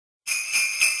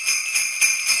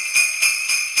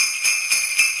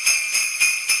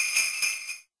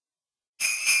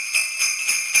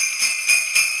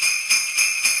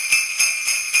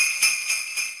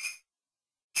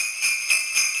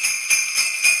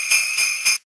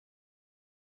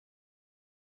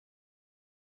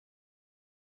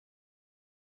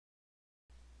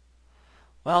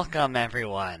Welcome,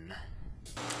 everyone.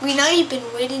 We know you've been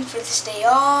waiting for this day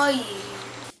all year.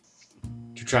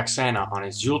 To track Santa on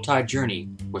his Yuletide journey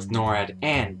with NORAD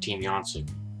and Team YANTSU.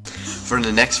 For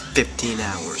the next 15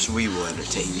 hours, we will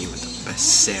entertain you with the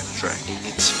best Santa tracking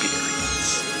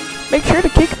experience. Make sure to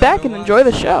kick back and enjoy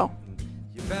the show.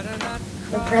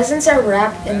 The presents are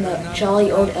wrapped and the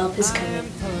jolly old elf is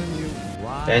coming.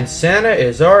 And Santa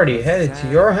is already headed to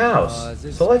your house.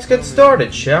 So let's get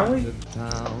started, shall we?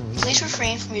 Please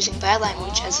refrain from using bad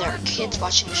language as there are kids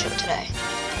watching the show today.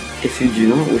 If you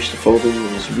do not wish to follow the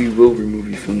rules, we will remove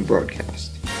you from the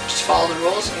broadcast. Just follow the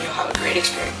rules and you'll have a great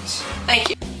experience. Thank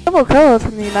you. Several co-hosts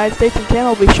from the United States and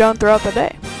Canada will be shown throughout the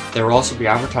day. There will also be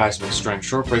advertisements during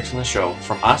short breaks in the show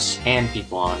from us and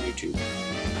people on YouTube.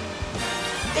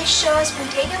 This show has been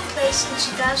taking place since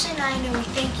 2009 and we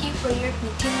thank you for your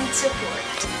continued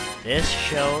support. This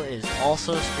show is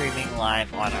also streaming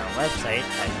live on our website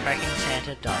at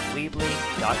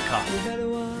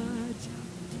TrackingSanta.weebly.com.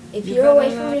 If you're away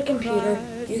from your computer,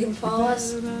 you can follow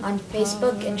us on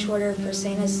Facebook and Twitter for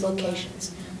Santa's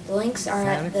locations. The links are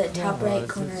at the top right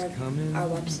corner of our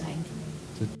website.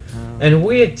 And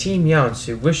we at Team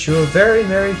YANTSU wish you a very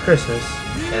Merry Christmas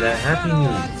and a Happy New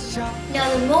Year.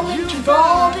 Now the moment you've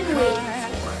all been waiting for.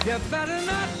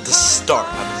 The start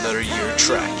of another year of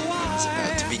tracking is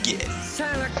about to begin.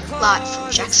 Live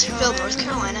from Jacksonville, North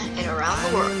Carolina, and around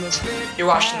the world. You're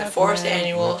watching the 4th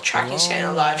annual Tracking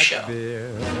Santa live show.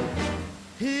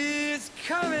 He's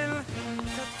coming.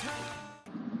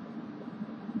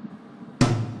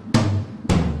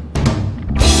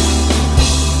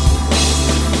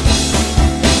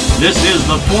 This is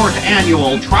the 4th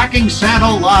annual Tracking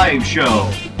Santa live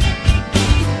show.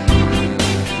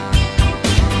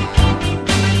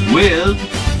 With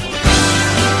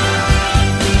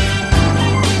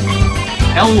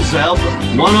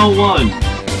LZEB 101,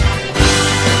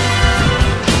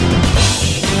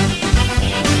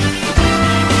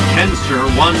 Tensor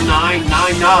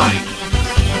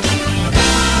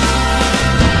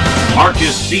 1999,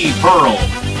 Marcus C. Pearl,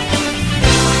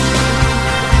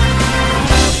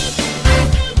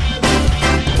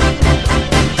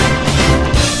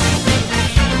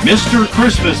 Mr.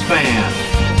 Christmas Fan,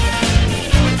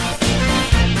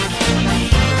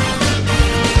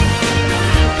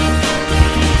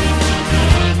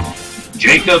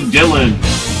 Jacob Dillon,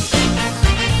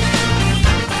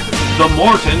 The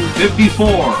Morton 54,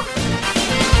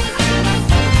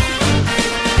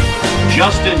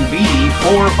 Justin B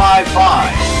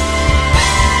 455,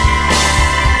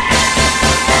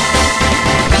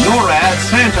 NORAD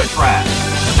Santa Track,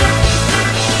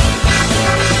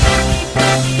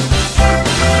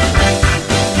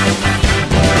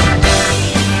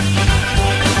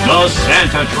 The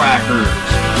Santa Trackers,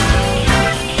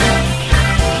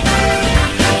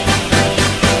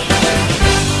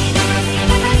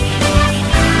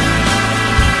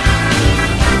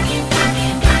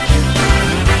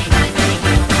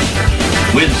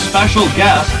 with special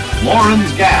guest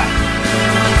Lawrence Gatt.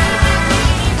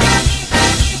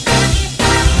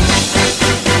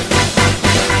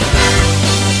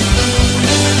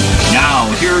 Now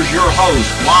here's your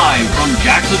host live from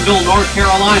Jacksonville, North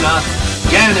Carolina,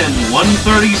 Gannon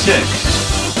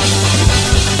 136.